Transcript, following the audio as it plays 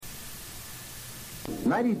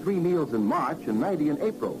93 meals in March and 90 in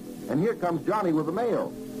April. And here comes Johnny with the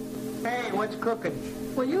mail. Hey, what's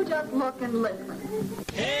cooking? Will you just look and listen?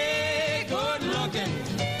 Hey, good looking.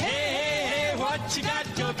 Hey, what you got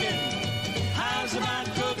cooking? How's about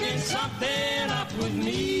cooking something up with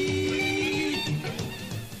me?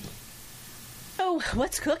 Oh,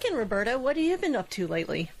 what's cooking, Roberta? What have you been up to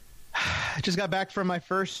lately? I just got back from my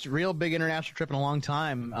first real big international trip in a long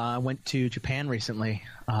time. I went to Japan recently.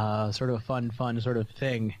 Sort of a fun sort of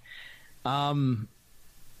thing.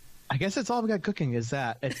 I guess that's all I've got cooking is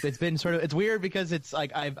that. It's been sort of, it's weird because it's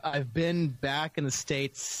like I've been back in the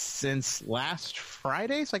States since last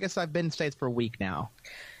Friday, so I guess I've been in the States for a week now.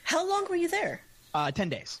 How long were you there? 10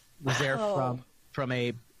 days. Was there from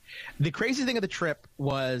a... The crazy thing of the trip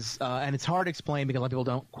was, and it's hard to explain because a lot of people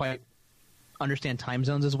don't quite understand time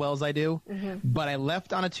zones as well as I do, but I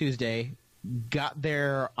left on a Tuesday, got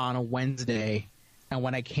there on a Wednesday, and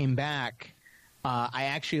when I came back, I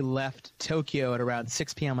actually left Tokyo at around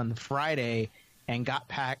 6 p.m. on the Friday and got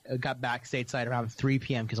back stateside around 3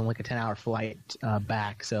 p.m. because I'm like a 10-hour flight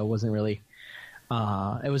back, so it wasn't really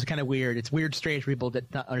it was kind of weird. It's weird, strange for people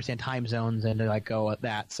that don't understand time zones and they're like, go at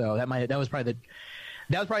that. So that was probably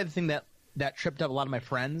the thing that tripped up a lot of my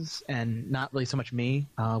friends and not really so much me,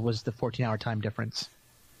 was the 14-hour time difference.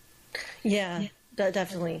 Yeah,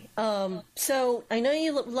 definitely. So I know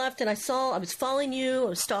you left, and I was following you, I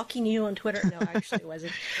was stalking you on Twitter. No, actually, I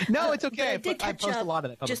wasn't. No, it's okay. I post a lot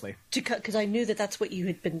of that publicly. Because I knew that's what you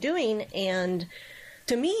had been doing, and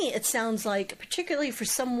to me, it sounds like, particularly for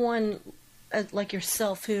someone like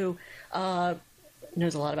yourself who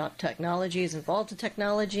knows a lot about technology, is involved in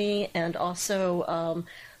technology, and also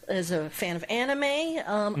is a fan of anime.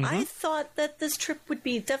 I thought that this trip would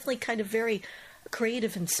be definitely kind of very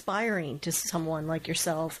creative, inspiring to someone like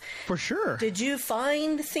yourself. For sure. Did you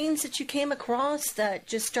find things that you came across that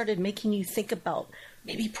just started making you think about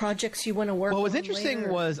maybe projects you want to work on? Well, what was interesting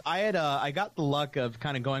later? was I got the luck of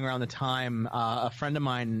kind of going around the time a friend of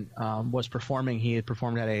mine was performing. He had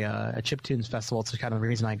performed at a chiptunes festival. It's kind of the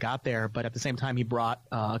reason I got there. But at the same time, he brought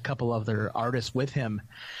a couple of other artists with him.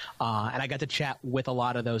 And I got to chat with a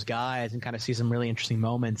lot of those guys and kind of see some really interesting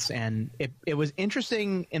moments. And it was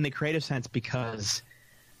interesting in the creative sense because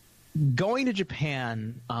going to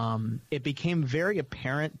Japan, it became very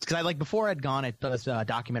apparent because before I'd gone, I saw this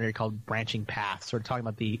documentary called Branching Paths, sort of talking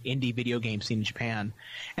about the indie video game scene in Japan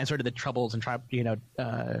and sort of the troubles and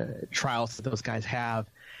trials that those guys have.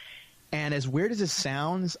 And as weird as this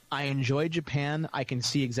sounds, I enjoy Japan. I can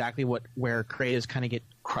see exactly where creatives kind of get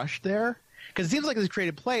crushed there because it seems like this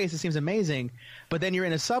creative place. It seems amazing, but then you're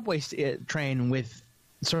in a subway train with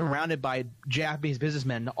surrounded by Japanese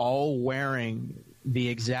businessmen all wearing the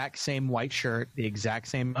exact same white shirt, the exact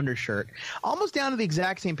same undershirt, almost down to the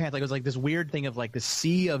exact same pants. Like it was like this weird thing of like the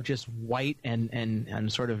sea of just white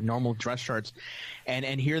and sort of normal dress shirts.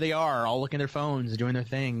 And here they are all looking at their phones, doing their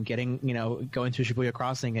thing, getting, going through Shibuya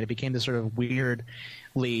Crossing. And it became this sort of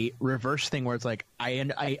weirdly reverse thing where it's like,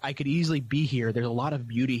 I could easily be here. There's a lot of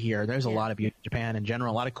beauty here. There's a lot of beauty in Japan in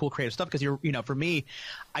general, a lot of cool creative stuff. Because for me,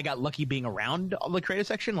 I got lucky being around all the creative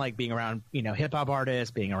section, like being around, hip hop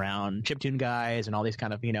artists, being around chiptune guys and all these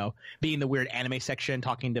kind of, being in the weird anime section,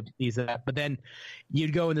 talking to these, that. But then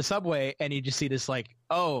you'd go in the subway and you just see this like,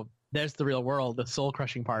 oh, there's the real world, the soul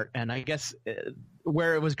crushing part. And I guess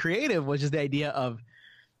where it was creative was just the idea of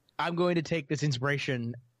I'm going to take this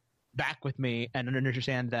inspiration back with me and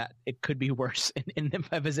understand that it could be worse in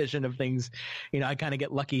my position of things. I kind of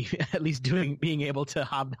get lucky at least being able to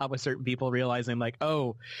hobnob with certain people, realizing like,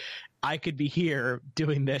 oh, I could be here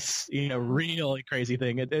doing this, really crazy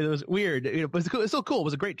thing. It was weird. It was still cool. It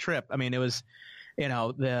was a great trip. I mean, it was,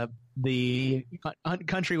 the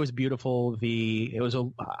country was beautiful.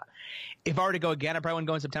 If I were to go again, I probably wouldn't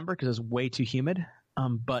go in September because it was way too humid.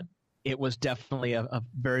 But it was definitely a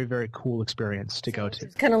very, very cool experience to go to.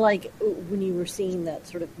 It's kind of like when you were seeing that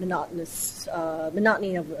sort of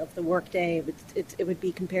monotony of the workday. It would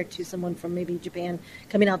be compared to someone from maybe Japan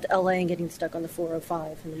coming out to LA and getting stuck on the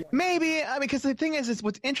 405. Maybe, because the thing is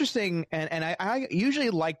what's interesting, and I usually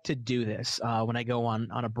like to do this when I go on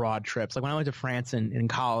abroad trips. Like when I went to France in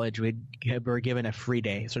college, we were given a free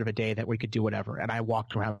day, sort of a day that we could do whatever. And I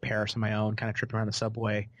walked around Paris on my own, kind of tripped around the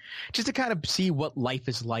subway, just to kind of see what life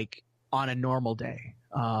is like on a normal day.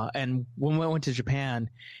 And when we went to Japan,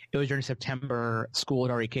 it was during September. School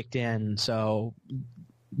had already kicked in, so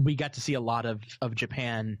we got to see a lot of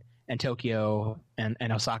Japan and Tokyo and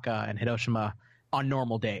Osaka and Hiroshima on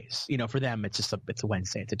normal days. For them, it's just it's a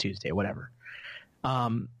Wednesday, it's a Tuesday, whatever.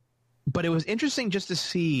 But it was interesting just to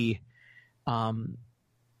see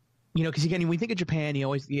because again, when we think of Japan,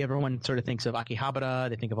 everyone sort of thinks of Akihabara.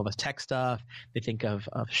 They think of all this tech stuff. They think of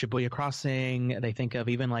Shibuya Crossing. They think of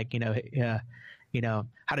even like Harajuku.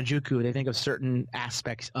 They think of certain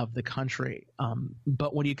aspects of the country.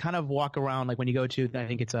 But when you kind of walk around, like when you go to, I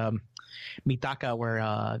think it's Mitaka,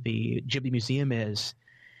 where the Ghibli Museum is,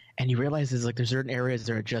 and you realize there's certain areas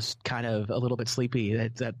that are just kind of a little bit sleepy.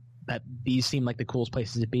 That these seem like the coolest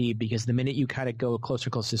places to be, because the minute you kind of go closer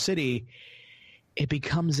to the city, it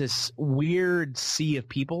becomes this weird sea of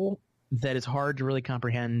people that is hard to really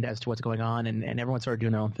comprehend as to what's going on, and everyone started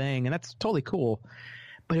doing their own thing, and that's totally cool.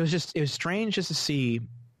 But it was strange just to see,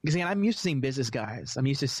 because again, I'm used to seeing business guys. I'm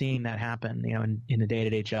used to seeing that happen, in the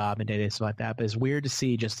day-to-day job and day-to-day stuff like that. But it's weird to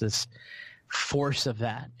see just this force of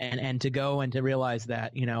that, and to go and to realize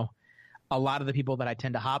that, a lot of the people that I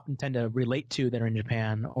tend to relate to that are in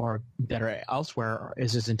Japan or that are elsewhere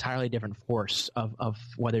is this entirely different force of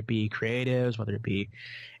whether it be creatives, whether it be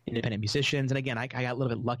independent musicians. And again, I got a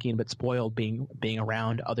little bit lucky and a bit spoiled being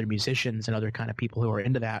around other musicians and other kind of people who are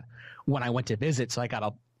into that when I went to visit. So I got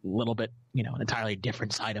a little bit, an entirely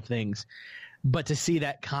different side of things. But to see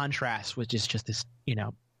that contrast was just this,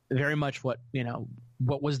 very much what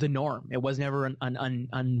was the norm. It was never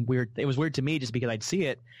an weird. It was weird to me just because I'd see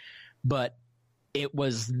it. But it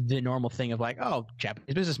was the normal thing of like, oh,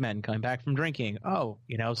 Japanese businessmen coming back from drinking. Oh,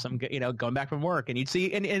 going back from work. And you'd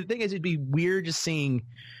see – and the thing is, it'd be weird just seeing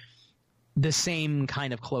the same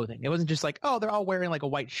kind of clothing. It wasn't just like, oh, they're all wearing like a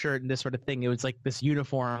white shirt and this sort of thing. It was like this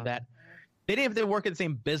uniform that they didn't have to work at the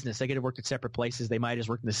same business. They could have worked at separate places. They might have just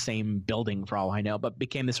worked in the same building for all I know, but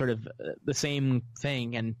became this sort of the same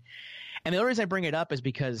thing. And the only reason I bring it up is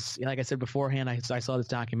because, like I said beforehand, I saw this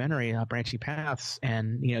documentary, Branching Paths,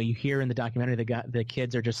 and you hear in the documentary the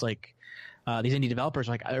kids are just like these indie developers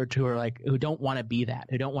who don't want to be that,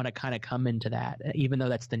 who don't want to kind of come into that, even though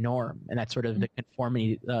that's the norm and that's sort of the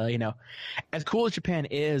conformity. As cool as Japan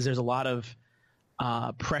is, there's a lot of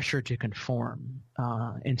pressure to conform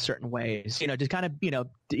in certain ways. Just kind of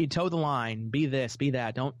you toe the line, be this, be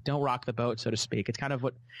that. Don't rock the boat, so to speak. It's kind of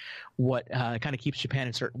what kind of keeps Japan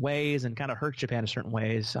in certain ways and kind of hurts Japan in certain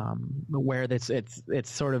ways. Where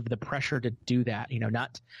it's sort of the pressure to do that.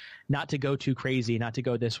 Not to go too crazy, not to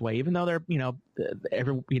go this way, even though they're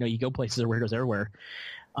you go places are weirdos everywhere.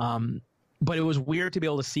 But it was weird to be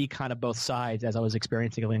able to see kind of both sides as I was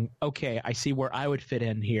experiencing. Going, okay, I see where I would fit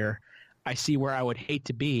in here. I see where I would hate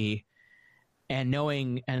to be, and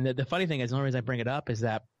knowing, and the funny thing is, the only reason I bring it up is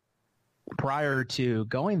that prior to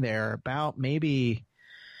going there, about maybe,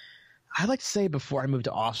 I'd like to say before I moved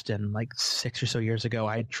to Austin, like 6 or so years ago,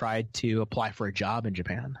 I tried to apply for a job in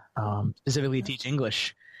Japan, specifically teach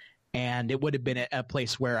English, and it would have been a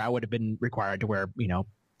place where I would have been required to wear,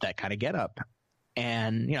 that kind of getup.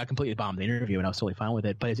 And, I completely bombed the interview, and I was totally fine with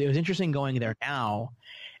it. But it was interesting going there now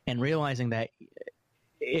and realizing that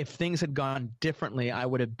if things had gone differently, I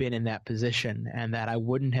would have been in that position, and that I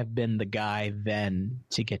wouldn't have been the guy then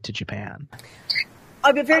to get to Japan.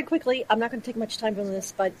 But very quickly, I'm not going to take much time on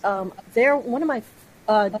this, but one of my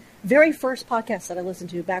very first podcasts that I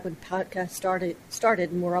listened to back when podcasts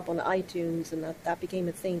started and were up on iTunes and that became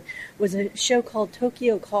a thing was a show called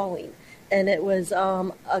Tokyo Calling. And it was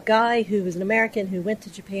a guy who was an American who went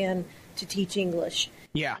to Japan to teach English.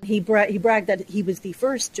 Yeah. He bragged that he was the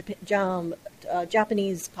first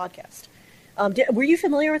Japanese podcast. Were you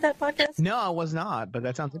familiar with that podcast? No, I was not, but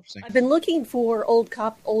that sounds interesting. I've been looking for old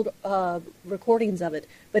recordings of it,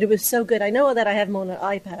 but it was so good. I know that I have them on an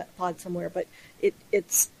iPod somewhere, but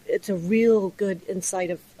it's a real good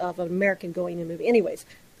insight of an American going to a movie. Anyways,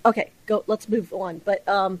 okay, let's move on. But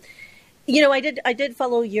I did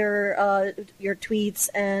follow your tweets,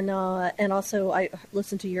 and also I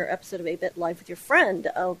listened to your episode of 8-Bit Live with your friend,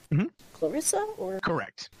 Clarissa, or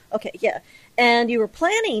correct. Okay, yeah, and you were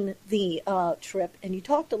planning the trip, and you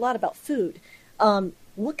talked a lot about food.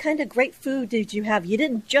 What kind of great food did you have? You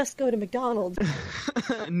didn't just go to McDonald's.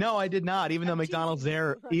 No, I did not. Even though McDonald's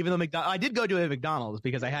there, I did go to a McDonald's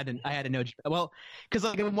because I had to know. Well, because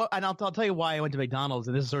and I'll tell you why I went to McDonald's,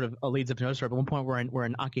 and this is sort of leads up to another story. But at one point, we're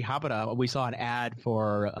in Akihabara. We saw an ad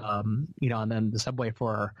for and then the subway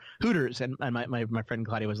for Hooters, and my friend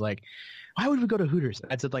Claudia was like, why would we go to Hooters?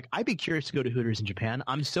 I said, I'd be curious to go to Hooters in Japan.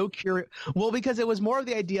 I'm so curious. Well, because it was more of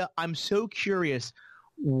the idea. I'm so curious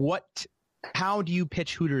how do you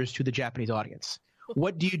pitch Hooters to the Japanese audience?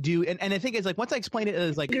 what do you do? And the thing is, like, once I explain it,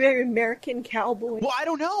 it's like very American cowboy. Well, I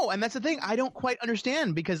don't know, and that's the thing. I don't quite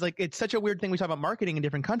understand because, like, it's such a weird thing. We talk about marketing in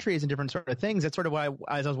different countries and different sort of things. That's sort of why,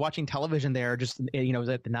 as I was watching television there, just it was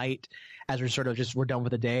at the night as we're done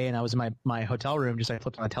with the day, and I was in my hotel room. I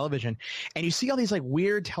flipped on the television, and you see all these like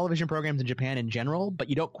weird television programs in Japan in general, but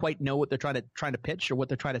you don't quite know what they're trying to pitch or what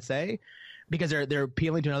they're trying to say. Because they're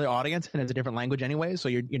appealing to another audience and it's a different language anyway, so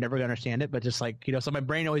you're never gonna understand it. But just like so my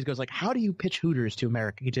brain always goes like, how do you pitch Hooters to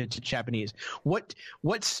America to Japanese? What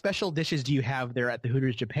special dishes do you have there at the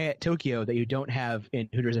Hooters Japan Tokyo that you don't have in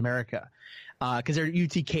Hooters America? Because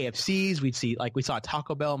you'd see KFCs, we saw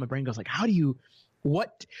Taco Bell. And my brain goes like, how do you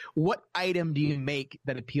what item do you make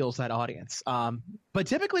that appeals to that audience? But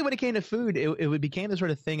typically when it came to food, it became the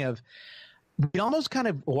sort of thing of we'd almost kind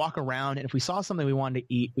of walk around, and if we saw something we wanted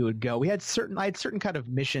to eat, we would go. I had certain kind of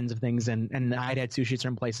missions of things, and I'd had sushi at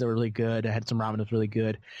certain places that were really good. I had some ramen that was really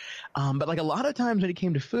good. But like a lot of times when it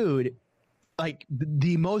came to food, like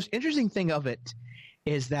the most interesting thing of it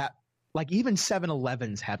is that like even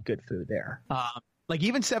 7-Elevens have good food there. Like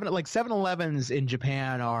even 7-Elevens in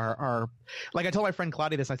Japan are like I told my friend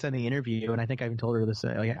Claudia this. I said in the interview, and I think I even told her this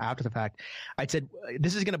after the fact. I said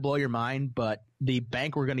this is going to blow your mind, but the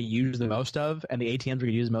bank we're going to use the most of, and the ATMs we're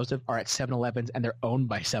going to use the most of, are at 7-Elevens, and they're owned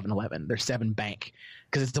by 7-Eleven. They're 7 Bank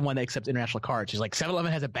because it's the one that accepts international cards. She's like,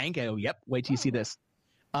 7-Eleven has a bank. I go, yep. Wait till you see this.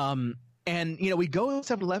 And, we go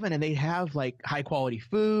to 7-Eleven and they have like high quality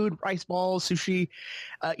food, rice balls, sushi,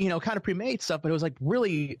 kind of pre-made stuff, but it was like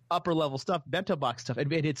really upper level stuff, bento box stuff.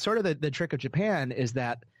 And it's sort of the trick of Japan is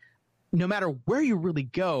that no matter where you really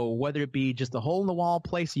go, whether it be just a hole in the wall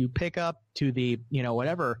place you pick up to the,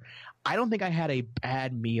 whatever, I don't think I had a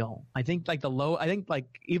bad meal. I think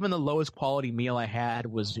even the lowest quality meal I had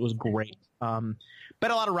was great. But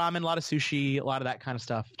a lot of ramen, a lot of sushi, a lot of that kind of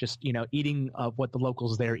stuff. Just, eating of what the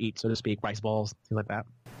locals there eat, so to speak, rice balls, things like that.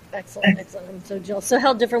 Excellent. I'm so jealous. So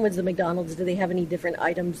how different was the McDonald's? Do they have any different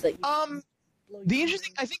items that you the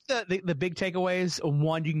interesting, I think the big takeaways,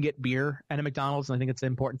 one, you can get beer at a McDonald's, and I think it's an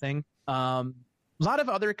important thing. A lot of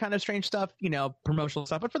other kind of strange stuff, promotional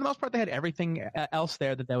stuff, but for the most part, they had everything else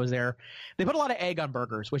there that was there. They put a lot of egg on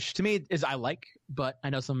burgers, which to me is I like, but I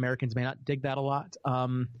know some Americans may not dig that a lot.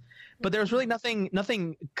 But there was really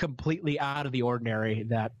nothing completely out of the ordinary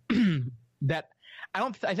that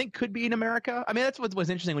I think could be in America. I mean, that's what was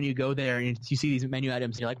interesting when you go there and you see these menu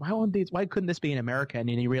items. And you're like, why couldn't this be in America? And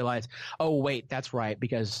then you realize, oh wait, that's right,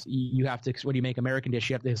 because you have to, when you make American dish,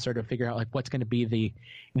 you have to sort of figure out like what's going to be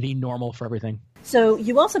the normal for everything. So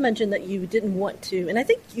you also mentioned that you didn't want to, and I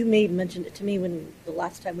think you may have mentioned it to me when the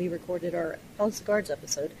last time we recorded our House of Cards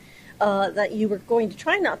episode, that you were going to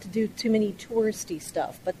try not to do too many touristy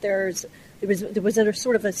stuff. But there was a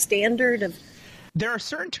sort of a standard of. There are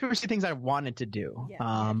certain touristy things I wanted to do.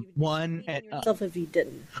 Yeah, one yourself if you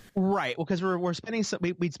didn't. Right. Well, because we're spending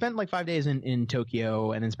we'd spent like 5 days in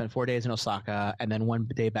Tokyo, and then spent 4 days in Osaka, and then 1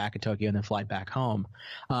 day back in Tokyo, and then fly back home.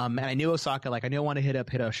 And I knew Osaka, like I knew I wanted to hit up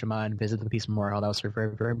Hiroshima and visit the Peace Memorial. That was a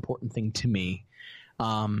very, very important thing to me.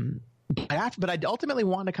 But I ultimately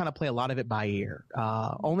wanted to kind of play a lot of it by ear,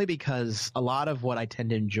 only because a lot of what I tend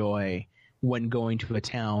to enjoy when going to a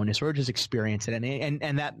town is sort of just experience it.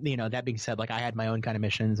 And that, that being said, like I had my own kind of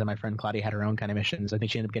missions and my friend Claudia had her own kind of missions. I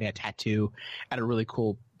think she ended up getting a tattoo at a really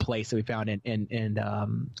cool place that we found in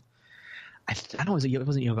I don't know, it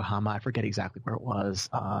wasn't Yokohama. I forget exactly where it was.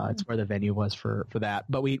 It's where the venue was for that.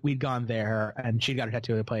 But we'd gone there and she got her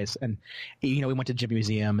tattoo at a place, and, we went to the Ghibli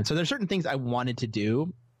Museum. And so there's certain things I wanted to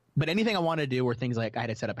do, but anything I wanted to do were things like I had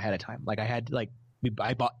to set up ahead of time. Like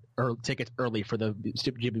I bought tickets early for the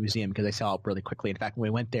Ghibli Museum because they sell out really quickly. In fact, when we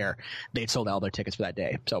went there, they'd sold all their tickets for that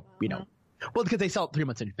day. So, well, because they sell it 3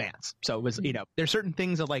 months in advance. So it was, there's certain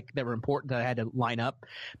things that were important that I had to line up.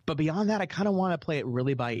 But beyond that, I kind of want to play it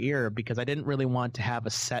really by ear because I didn't really want to have a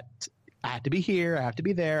set. I have to be here. I have to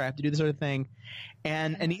be there. I have to do this sort of thing.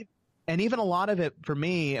 And even a lot of it for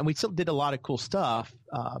me, and we still did a lot of cool stuff.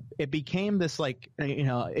 It became this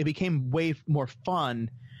it became way more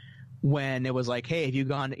fun when it was like, hey, have you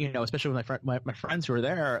gone, especially with my friends who were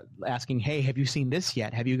there asking, hey, have you seen this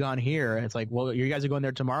yet? Have you gone here? And it's like, well, you guys are going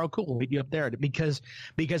there tomorrow? Cool, we'll meet you up there. Because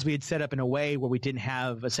we had set up in a way where we didn't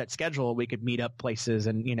have a set schedule, we could meet up places,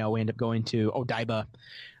 and, we ended up going to Odaiba,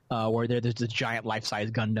 where there's this giant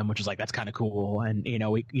life-size Gundam, which is like, that's kind of cool. And,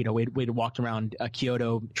 we'd walked around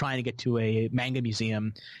Kyoto trying to get to a manga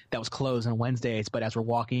museum that was closed on Wednesdays. But as we're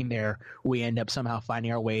walking there, we end up somehow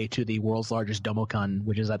finding our way to the world's largest Domokun,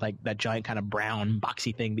 which is that giant kind of brown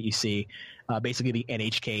boxy thing that you see, basically the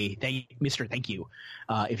NHK, Mr. Thank You,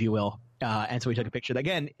 if you will. And so we took a picture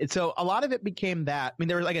again. So a lot of it became that. I mean,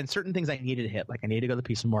 there were, again, certain things I needed to hit. Like I needed to go to the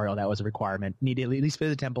Peace Memorial. That was a requirement. Needed to at least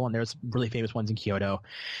visit the temple, and there's really famous ones in Kyoto.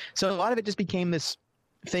 So a lot of it just became this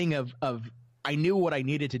thing of I knew what I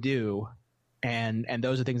needed to do. And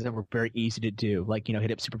those are things that were very easy to do, like, you know,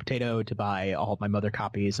 hit up Super Potato to buy all of my Mother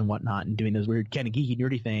copies and whatnot, and doing those weird kind of geeky,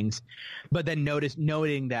 nerdy things. But then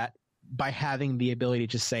noting that by having the ability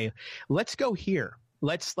to just say, let's go here.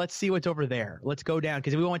 Let's see what's over there. Let's go down,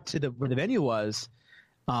 because we went to where the venue was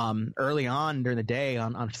early on during the day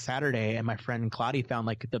on Saturday, and my friend Claudia found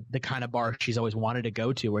like the kind of bar she's always wanted to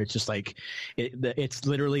go to, where it's just like it's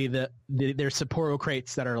literally there's Sapporo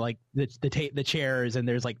crates that are like the chairs, and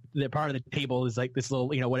there's like the part of the table is like this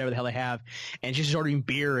little, you know, whatever the hell they have, and she's just ordering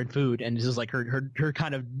beer and food, and this is like her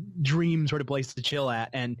kind of dream sort of place to chill at.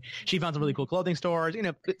 And she found some really cool clothing stores, you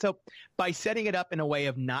know. So by setting it up in a way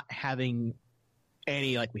of not having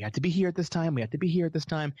any, like, we had to be here at this time, it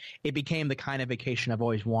became the kind of vacation I've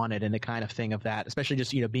always wanted, and the kind of thing of that, especially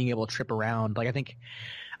just, you know, being able to trip around. Like, I think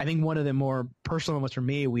one of the more personal ones for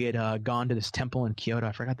me, we had gone to this temple in Kyoto.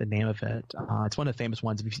 I forgot the name of it. It's one of the famous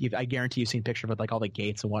ones. I guarantee you've seen pictures of it, like all the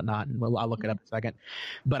gates and whatnot, and I'll look it up in a second.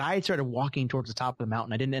 But I started walking towards the top of the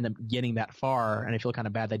mountain. I didn't end up getting that far, and I feel kind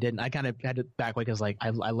of bad that I didn't. I kind of had to back away because, like, I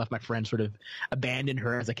left my friend, sort of abandoned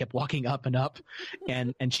her as I kept walking up and up,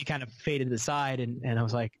 and she kind of faded to the side, and I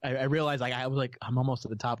was like, I realized, like, I was like, I'm almost at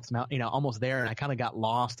the top of this mountain, you know, almost there, and I kind of got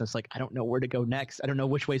lost. It's like, I don't know where to go next. I don't know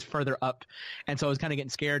which way's further up, and so I was kind of getting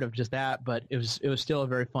scared of just that. But it was still a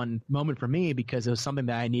very fun moment for me, because it was something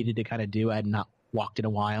that I needed to kind of do. I had not walked in a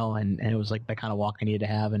while, and it was like the kind of walk I needed to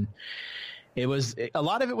have. And a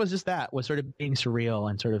lot of it was just that, was sort of being surreal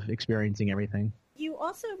and sort of experiencing everything. You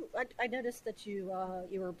also, I noticed that you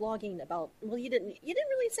were blogging about, well, you didn't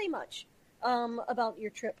really say much about your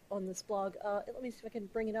trip on this blog. Let me see if I can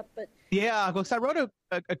bring it up. But yeah, because I wrote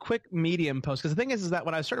a quick Medium post, because the thing is that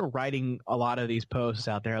when I started writing a lot of these posts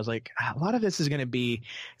out there, I was like, a lot of this is going to be,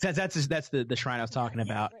 that's the shrine I was talking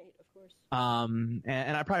about. Right, of course.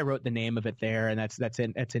 And I probably wrote the name of it there, and that's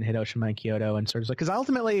in Hiroshima and Kyoto, and sort of, because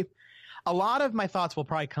ultimately a lot of my thoughts will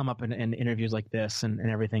probably come up in interviews like this and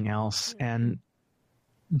everything else. Mm-hmm. And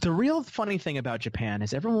the real funny thing about Japan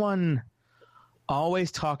is everyone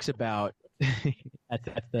always talks about that's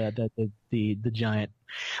the giant,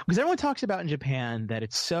 because everyone talks about in Japan that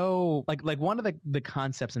it's so like one of the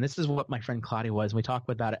concepts, and this is what my friend Claudia was, and we talked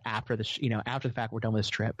about it after the after the fact we're done with this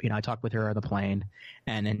trip. You know, I talked with her on the plane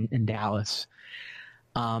and in Dallas.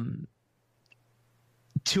 To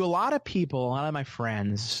a lot of people, a lot of my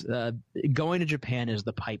friends, going to Japan is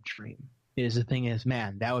the pipe dream. Is the thing is,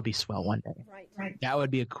 man, that would be swell one day. Right. That would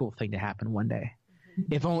be a cool thing to happen one day.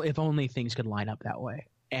 Mm-hmm. If only things could line up that way.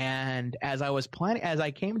 And as I was planning, as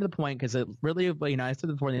I came to the point, because it really, you know, I said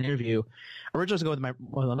before the interview, originally was going to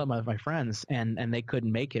go with my friends, and they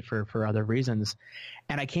couldn't make it for other reasons.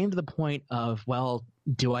 And I came to the point of, well,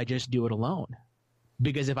 do I just do it alone?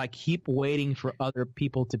 Because if I keep waiting for other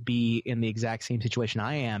people to be in the exact same situation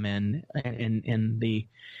I am in the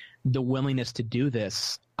willingness to do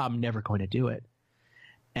this, I'm never going to do it.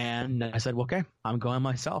 And I said, well, okay, I'm going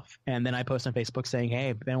myself. And then I posted on Facebook saying,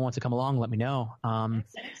 hey, if anyone wants to come along, let me know. And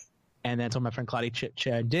then told my friend Claudia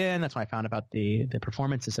chimed in. That's when I found about the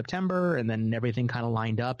performance in September, and then everything kind of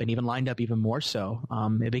lined up, and even more so.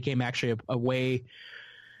 It became actually a way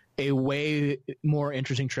more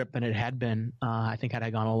interesting trip than it had been, I think, had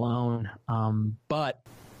I gone alone. But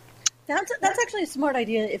that's actually a smart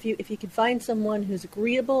idea if you can find someone who's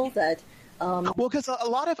agreeable that. Well, because a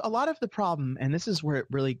lot of the problem, and this is where it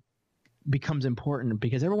really becomes important,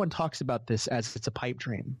 because everyone talks about this as it's a pipe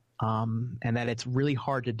dream, and that it's really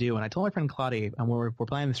hard to do. And I told my friend Claudia, and we're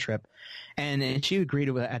planning this trip, and she agreed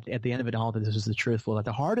with at the end of it all that this was the truthful, that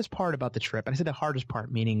the hardest part about the trip, and I said the hardest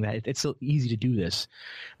part meaning that it's so easy to do this,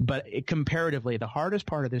 but comparatively, the hardest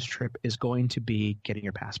part of this trip is going to be getting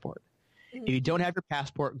your passport. Mm-hmm. If you don't have your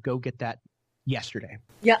passport, go get that yesterday.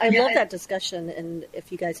 Yeah, I love that discussion, and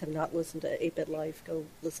if you guys have not listened to 8-Bit Life, go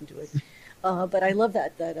listen to it. But I love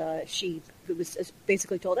that she was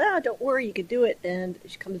basically told, don't worry, you can do it, and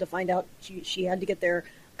she comes to find out she had to get there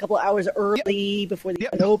a couple of hours early before the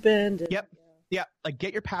event opened. And, yeah, like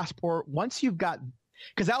get your passport once you've got,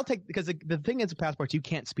 because the thing is with passports, you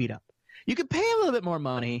can't speed up. You can pay a little bit more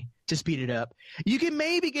money to speed it up. You can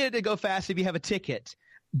maybe get it to go fast if you have a ticket,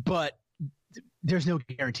 but there's no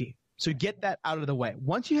guarantee. So get that out of the way.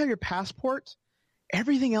 Once you have your passport,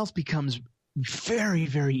 everything else becomes very,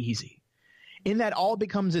 very easy. In that, all it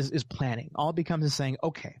becomes is planning. All it becomes is saying,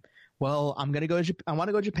 okay, well, I want to go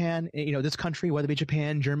to Japan, this country, whether it be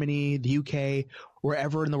Japan, Germany, the UK,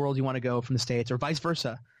 wherever in the world you want to go from the States, or vice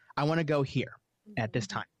versa. I want to go here at this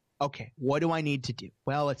time. Okay, what do I need to do?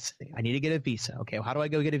 Well, let's see. I need to get a visa. Okay, well, how do I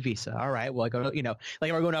go get a visa? All right, well, I go to, like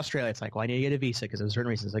if we're going to Australia, it's like, well, I need to get a visa because of certain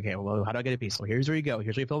reasons. Okay, well, how do I get a visa? Well, here's where you go.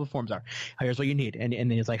 Here's where you fill the forms are. Here's what you need. And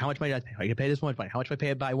then it's like, how much money do I pay? I can pay this much money. How much do I pay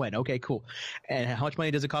it by when? Okay, cool. And how much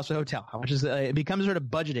money does it cost for the hotel? How much is it becomes sort of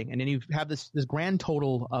budgeting. And then you have this grand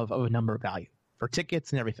total of a number of value for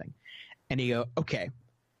tickets and everything. And you go, okay,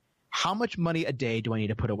 how much money a day do I need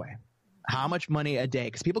to put away? How much money a day?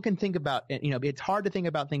 Because people can think about, it's hard to think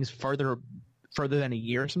about things further than a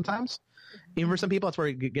year sometimes. Even for some people, that's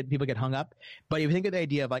where people get hung up. But if you think of the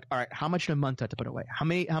idea of like, all right, how much in a month do I have to put away? How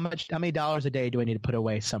many dollars a day do I need to put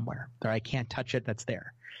away somewhere that I can't touch it? That's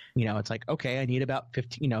there. It's like, okay, I need about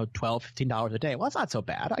 $15 a day. Well, that's not so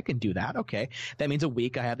bad. I can do that. Okay. That means a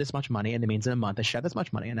week I have this much money, and that means in a month I should have this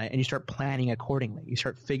much money. And you start planning accordingly. You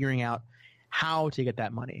start figuring out how to get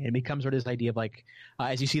that money. And it becomes sort of this idea of like,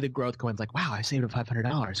 as you see the growth going, it's like, wow, I saved up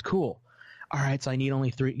 $500. Cool. All right, so I need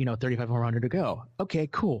only $3,500 to go. Okay,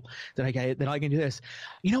 cool. Then I can do this.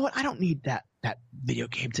 You know what? I don't need that video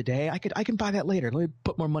game today. I can buy that later. Let me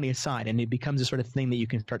put more money aside, and it becomes a sort of thing that you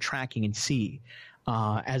can start tracking and see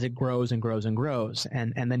as it grows and grows and grows.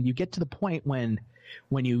 And then you get to the point when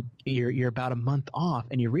you're about a month off,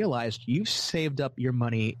 and you realize you've saved up your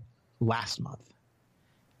money last month,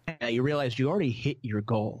 and you realize you already hit your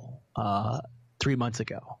goal 3 months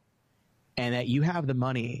ago. And that you have the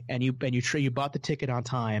money, and you bought the ticket on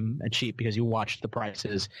time and cheap because you watched the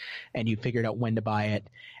prices, and you figured out when to buy it,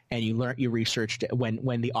 and you researched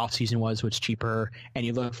when the off season was, so it's cheaper, and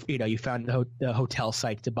you found the hotel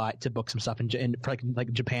site to book some stuff. And for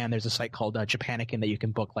like Japan, there's a site called Japanican that you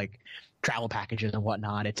can book like travel packages and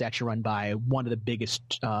whatnot. It's actually run by one of the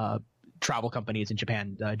biggest travel companies in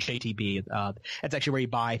Japan, JTB. That's actually where you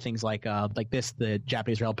buy things like the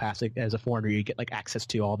Japanese Rail Pass. As a foreigner, you get like access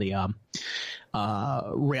to all the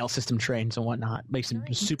rail system trains and whatnot. Makes them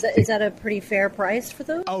super. Is that a pretty fair price for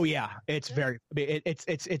those? Oh yeah, it's very.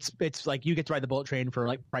 It's like you get to ride the bullet train for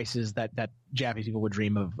like prices that Japanese people would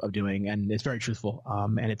dream of doing, and it's very truthful.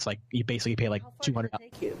 And it's like you basically pay like $200.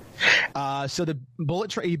 Thank you. So the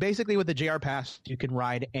bullet train, you basically with the JR Pass, you can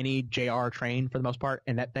ride any JR train for the most part,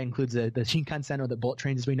 and that includes the Shinkansen, or the bullet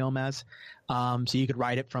trains as we know them as. So you could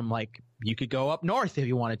ride it from you could go up north if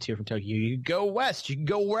you wanted to from Tokyo. You could go west. You can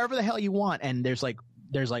go wherever the hell you want. And there's like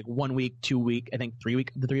 1 week, 2 week, I think 3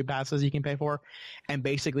 week, the 3 passes you can pay for. And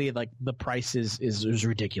basically like the price is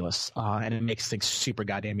ridiculous. And it makes things super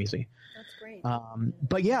goddamn easy. That's great.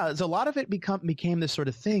 But yeah, so a lot of it became this sort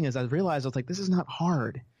of thing as I realized I was like, this is not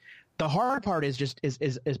hard. The hard part is just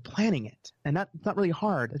is planning it, and that's not really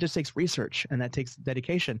hard. It just takes research, and that takes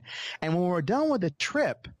dedication. And when we're done with the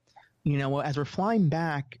trip, as we're flying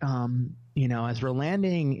back, as we're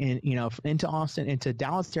landing into Austin, into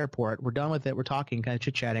Dallas Airport, we're done with it. We're talking, kind of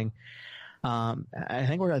chit chatting. I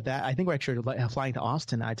think we're at that. I think we're actually flying to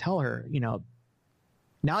Austin. I tell her,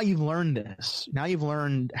 now you've learned this. Now you've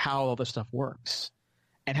learned how all this stuff works,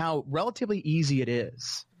 and how relatively easy it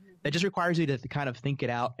is. That just requires you to kind of think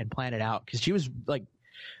it out and plan it out. Because she was like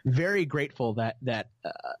very grateful that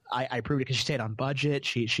I proved it, because she stayed on budget.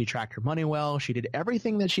 She tracked her money well. She did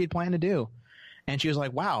everything that she had planned to do, and she was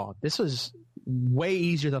like, "Wow, this was way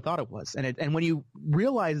easier than I thought it was." And when you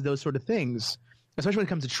realize those sort of things, especially when it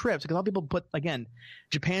comes to trips, because a lot of people put, again,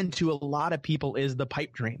 Japan to a lot of people is the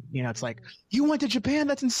pipe dream. It's like, you went to Japan?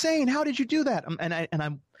 That's insane. How did you do that? And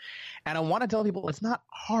I want to tell people it's not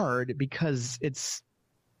hard, because it's.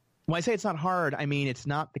 When I say it's not hard, I mean it's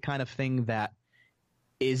not the kind of thing that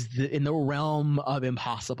is in the realm of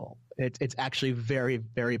impossible. It's actually very,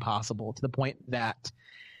 very possible, to the point that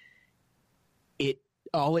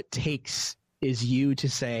all it takes is you to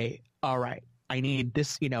say, all right, I need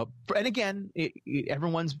this, and again,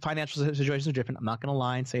 everyone's financial situations are different. I'm not going to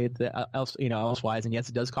lie and say that elsewise. And yes,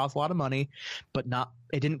 it does cost a lot of money, but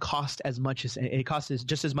it didn't cost as much as it cost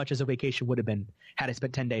just as much as a vacation would have been had I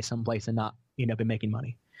spent 10 days someplace and not, been making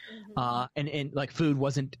money. Mm-hmm. And like food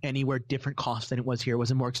wasn't anywhere different cost than it was here. It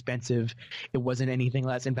wasn't more expensive. It wasn't anything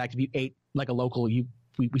less. In fact, if you ate like a local, we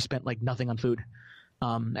spent like nothing on food.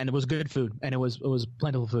 And it was good food, and it was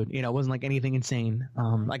plentiful food. It wasn't like anything insane.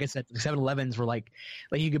 Like I said, the 7-Elevens were like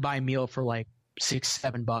you could buy a meal for like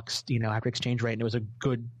 $6-7, after exchange rate, and it was a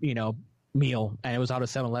good, meal, and it was out of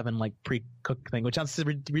 7-Eleven like pre-cooked thing, which sounds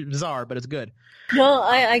bizarre, but it's good. No,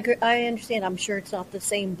 I understand. I'm sure it's not the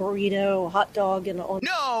same burrito, hot dog, and all.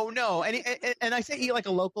 No, and I say eat like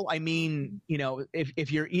a local. I mean,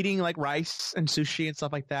 if you're eating like rice and sushi and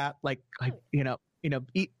stuff like that,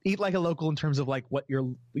 eat like a local in terms of like what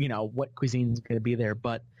what cuisine's going to be there.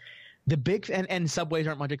 But the big and Subways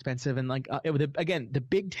aren't much expensive, and like the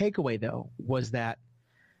big takeaway though was that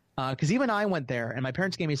Because even I went there, and my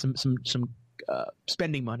parents gave me some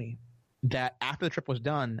spending money that after the trip was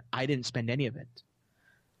done, I didn't spend any of it.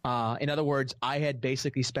 In other words, I had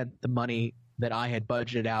basically spent the money that I had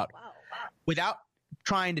budgeted out without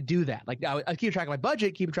trying to do that. Like I keep track of my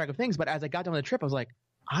budget, keep track of things, but as I got done with the trip, I was like,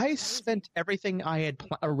 I spent everything I had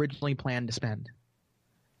originally planned to spend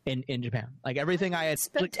in Japan. Like everything I had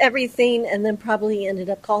spent everything, and then probably ended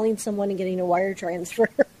up calling someone and getting a wire transfer.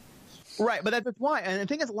 Right, but that's why. And the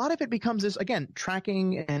thing is, a lot of it becomes this, again,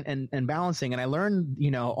 tracking and balancing. And I learned,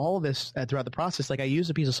 all of this throughout the process. Like I used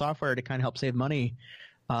a piece of software to kind of help save money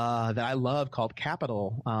that I love called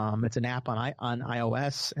Capital. It's an app on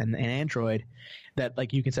iOS and Android that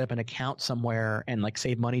like you can set up an account somewhere and like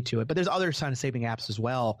save money to it. But there's other kind of saving apps as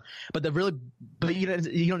well. But you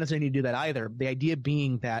don't necessarily need to do that either. The idea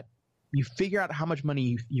being that you figure out how much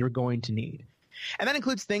money you're going to need. And that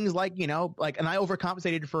includes things like, and I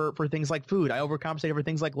overcompensated for things like food. I overcompensated for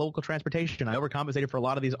things like local transportation. I overcompensated for a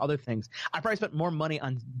lot of these other things. I probably spent more money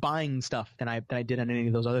on buying stuff than I did on any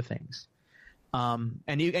of those other things. And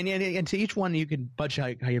to each one you can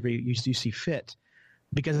budget however you see fit,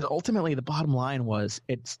 because ultimately the bottom line was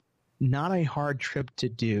it's not a hard trip to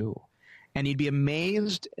do. And you'd be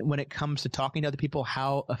amazed when it comes to talking to other people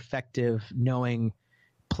how effective knowing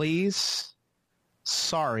please,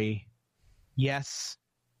 sorry, yes,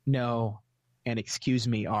 no, and excuse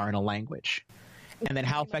me are in a language. And then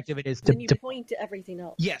how effective it is to point to everything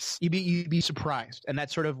else. Yes, you'd be surprised. And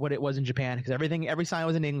that's sort of what it was in Japan, because every sign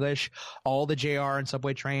was in English. All the JR and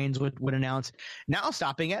subway trains would announce, now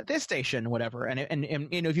stopping at this station, whatever. And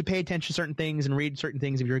if you pay attention to certain things and read certain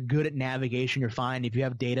things, if you're good at navigation, you're fine. If you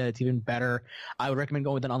have data, it's even better. I would recommend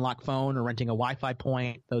going with an unlocked phone or renting a Wi-Fi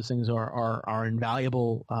point. Those things are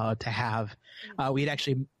invaluable to have. We had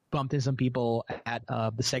actually bumped into some people at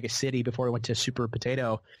the Sega City before we went to Super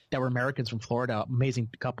Potato that were Americans from Florida, amazing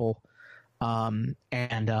couple, and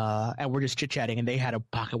we're just chit chatting, and they had a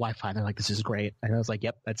pocket Wi-Fi, and they're like, "This is great," and I was like,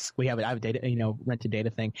 "Yep, I have a data, rented data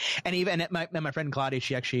thing," and even my friend Claudia,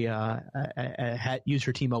 she actually had used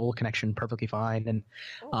her T-Mobile connection perfectly fine, and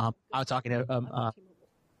I was talking to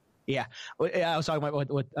yeah, I was talking about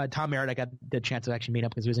with Tom Merritt. I got the chance to actually meet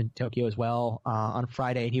up because he was in Tokyo as well on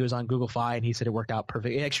Friday, and he was on Google Fi, and he said it worked out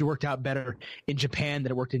perfect. It actually worked out better in Japan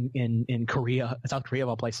than it worked in Korea, South Korea of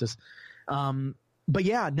all places. But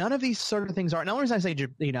yeah, none of these sort of things are. And the only reason I say,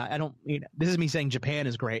 I don't. This is me saying Japan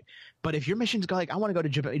is great, but if your mission's like, I want to go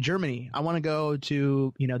to Germany, I want to go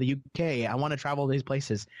to the UK, I want to travel to these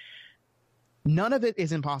places. None of it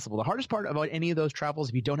is impossible. The hardest part about any of those travels,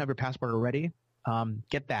 if you don't have your passport already,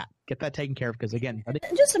 get that taken care of, because again,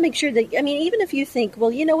 just to make sure that, even if you think,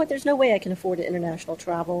 well, you know what, there's no way I can afford international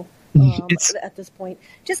travel at this point,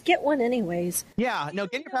 just get one anyways. Yeah, no,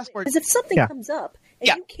 get your passport. Because if something comes up and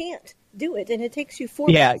you can't do it, and it takes you 4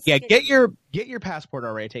 months. Get your passport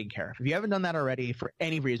already taken care of. If you haven't done that already, for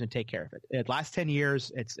any reason, take care of it. It lasts 10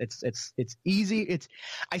 years. It's easy.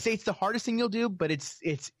 I say it's the hardest thing you'll do, but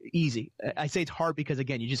it's easy. I say it's hard because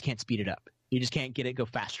again, you just can't speed it up. You just can't get it go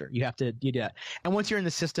faster. You do that. And once you're in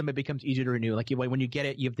the system, it becomes easier to renew. Like when you get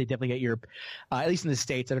it, you have to definitely get your, at least in the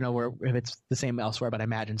States, I don't know if it's the same elsewhere, but I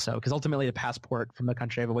imagine so. Because ultimately the passport from the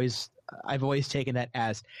country, I've always taken that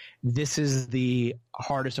as this is the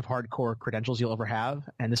hardest of hardcore credentials you'll ever have.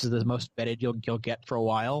 And this is the most vetted you'll get for a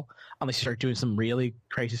while, unless you start doing some really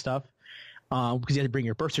crazy stuff. Because you have to bring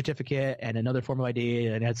your birth certificate and another form of ID,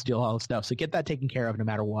 and it has to do all this stuff. So get that taken care of no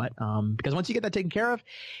matter what. Because once you get that taken care of,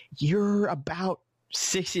 you're about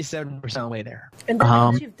 67% of the way there. And then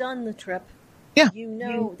once you've done the trip, yeah, you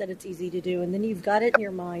know that it's easy to do, and then you've got it in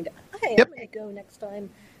your mind. Hey, yep. I'm going to go next time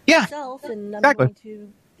myself, and I'm exactly. going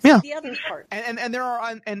to see the other part. And there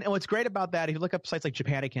are and what's great about that, if you look up sites like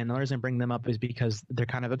Japanican, the reason I bring them up is because they're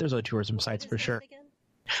there's other tourism sites for sure.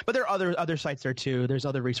 But there are other sites there too. There's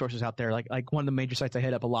other resources out there. Like one of the major sites I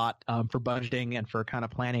hit up a lot for budgeting and for kind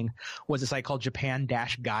of planning was a site called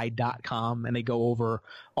Japan-Guide.com, and they go over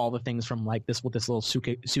all the things from like what this little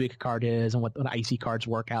Suica card is and what the IC cards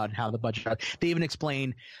work out and how the budget. They even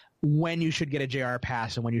explain when you should get a JR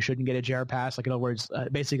pass and when you shouldn't get a JR pass. Like in other words,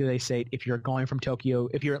 basically they say if you're at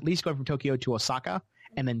least going from Tokyo to Osaka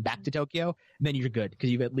and then back to Tokyo, then you're good because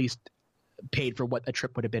you've at least paid for what a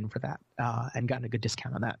trip would have been for that and gotten a good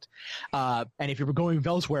discount on that. And if you were going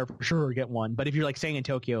elsewhere, for sure get one. But if you're like staying in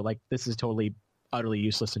Tokyo, like this is totally, utterly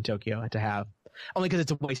useless in Tokyo to have, only because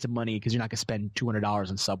it's a waste of money because you're not going to spend $200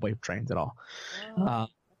 on subway trains at all. But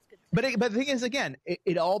the thing is, again,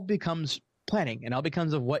 it all becomes planning and all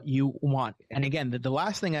becomes of what you want. And again, the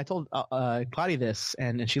last thing I told Claudia this,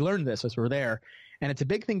 and she learned this as we were there, And it's a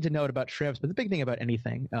big thing to note about trips, but the big thing about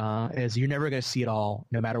anything is you're never going to see it all,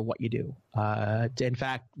 no matter what you do. In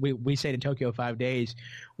fact, we stayed in Tokyo 5 days.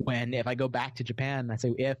 When if I go back to Japan, I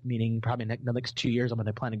say if, meaning probably the next 2 years, I'm going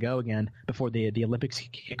to plan to go again before the Olympics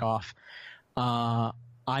kick off.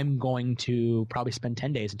 I'm going to probably spend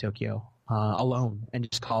 10 days in Tokyo alone and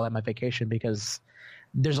just call that my vacation, because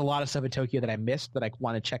there's a lot of stuff in Tokyo that I missed that I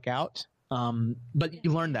want to check out. But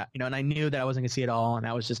you learn that, and I knew that I wasn't going to see it all, and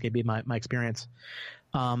that was just going to be my experience.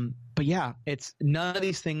 But yeah, it's none of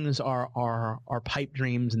these things are pipe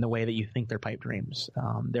dreams in the way that you think they're pipe dreams.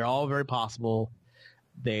 They're all very possible.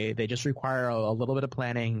 They just require a little bit of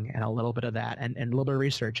planning and a little bit of that and a little bit of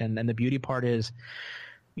research. And the beauty part is,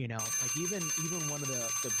 like even one of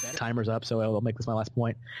the better timers up. So I'll make this my last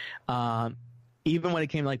point. Even when it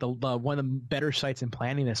came to like the one of the better sites in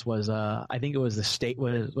planning this was I think it was the state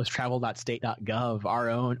was travel.state.gov, our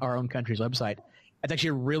own country's website. It's actually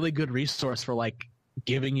a really good resource for like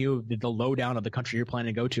giving you the lowdown of the country you're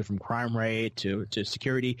planning to go to, from crime rate to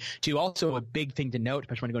security to also a big thing to note,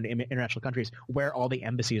 especially when you go to international countries, where all the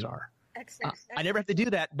embassies are. Excellent. I never have to do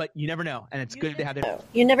that, but you never know, and it's good to have it.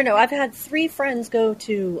 You never know. I've had 3 friends go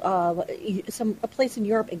to a place in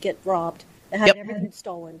Europe and get robbed. It had everything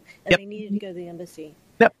stolen, and they needed to go to the embassy.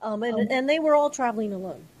 Yep. And they were all traveling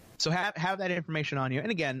alone. So have that information on you.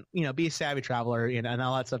 And again, be a savvy traveler, and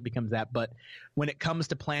all that stuff becomes that. But when it comes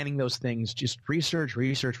to planning those things, just research,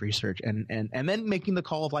 and then making the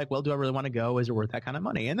call of like, well, do I really want to go? Is it worth that kind of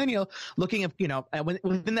money? And then, looking at,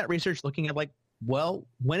 within that research, looking at like, well,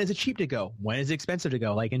 when is it cheap to go? When is it expensive to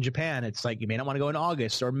go? Like in Japan, it's like you may not want to go in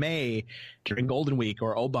August or May during Golden Week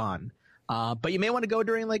or Oban. But you may want to go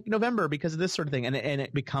during like November because of this sort of thing, and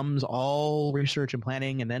it becomes all research and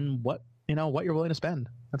planning, and then what you're willing to spend.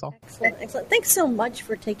 That's all. Excellent. Thanks so much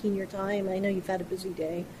for taking your time. I know you've had a busy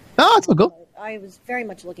day. Oh, it's all good. I was very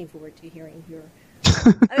much looking forward to hearing your.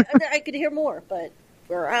 I could hear more, but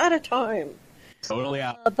we're out of time. Totally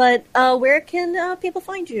out. But where can people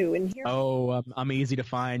find you and hear? I'm easy to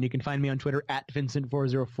find. You can find me on Twitter at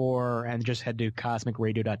Vincent404, and just head to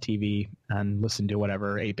cosmicradio.tv and listen to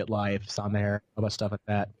whatever 8-Bit Live is on there, all that stuff like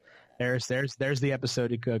that. There's the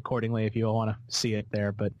episode accordingly if you all want to see it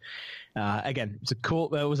there. But again, it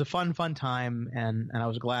was a fun time, and I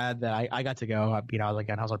was glad that I got to go. I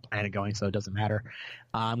was planning on going, so it doesn't matter.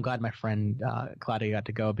 I'm glad my friend Claudia got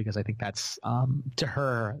to go, because I think that's to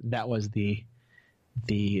her that was the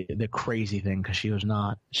crazy thing, because she was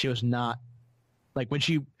not like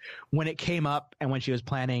when it came up and when she was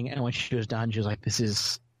planning and when she was done, she was like, this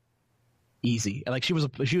is easy. Like she was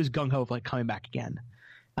gung-ho of like coming back again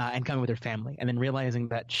and coming with her family, and then realizing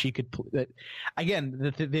that she could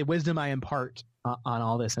again the wisdom I impart on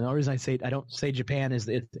all this. And the only reason I don't say Japan is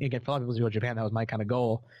again, for a lot of people who go to Japan, that was my kind of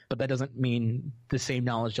goal, but that doesn't mean the same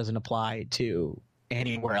knowledge doesn't apply to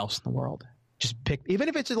anywhere else in the world. Just pick, even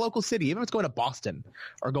if it's a local city, even if it's going to Boston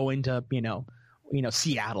or going to,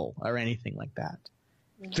 Seattle or anything like that.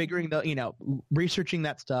 Mm-hmm. Figuring researching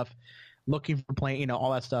that stuff, looking for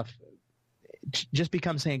all that stuff, just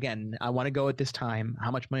becomes saying, again, I want to go at this time.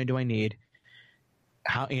 How much money do I need?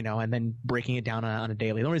 How, and then breaking it down on a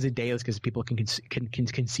daily. The only reason a day is because people can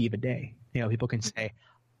conceive a day. People can say,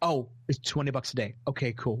 oh, it's $20 a day.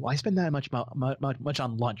 Okay, cool. Well, I spend that much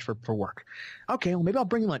on lunch for work. Okay, well, maybe I'll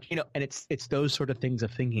bring lunch. And it's those sort of things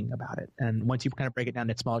of thinking about it. And once you kind of break it down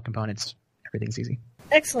into smaller components, everything's easy.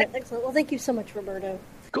 Excellent. Well, thank you so much, Roberto.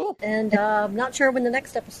 Cool. And I'm not sure when the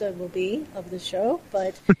next episode will be of the show,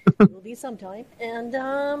 but it will be sometime. And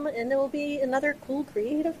there will be another cool,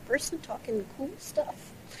 creative person talking cool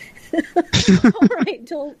stuff. All right,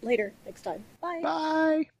 until later, next time. Bye.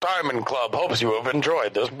 Bye. Diamond Club hopes you have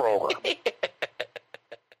enjoyed this program.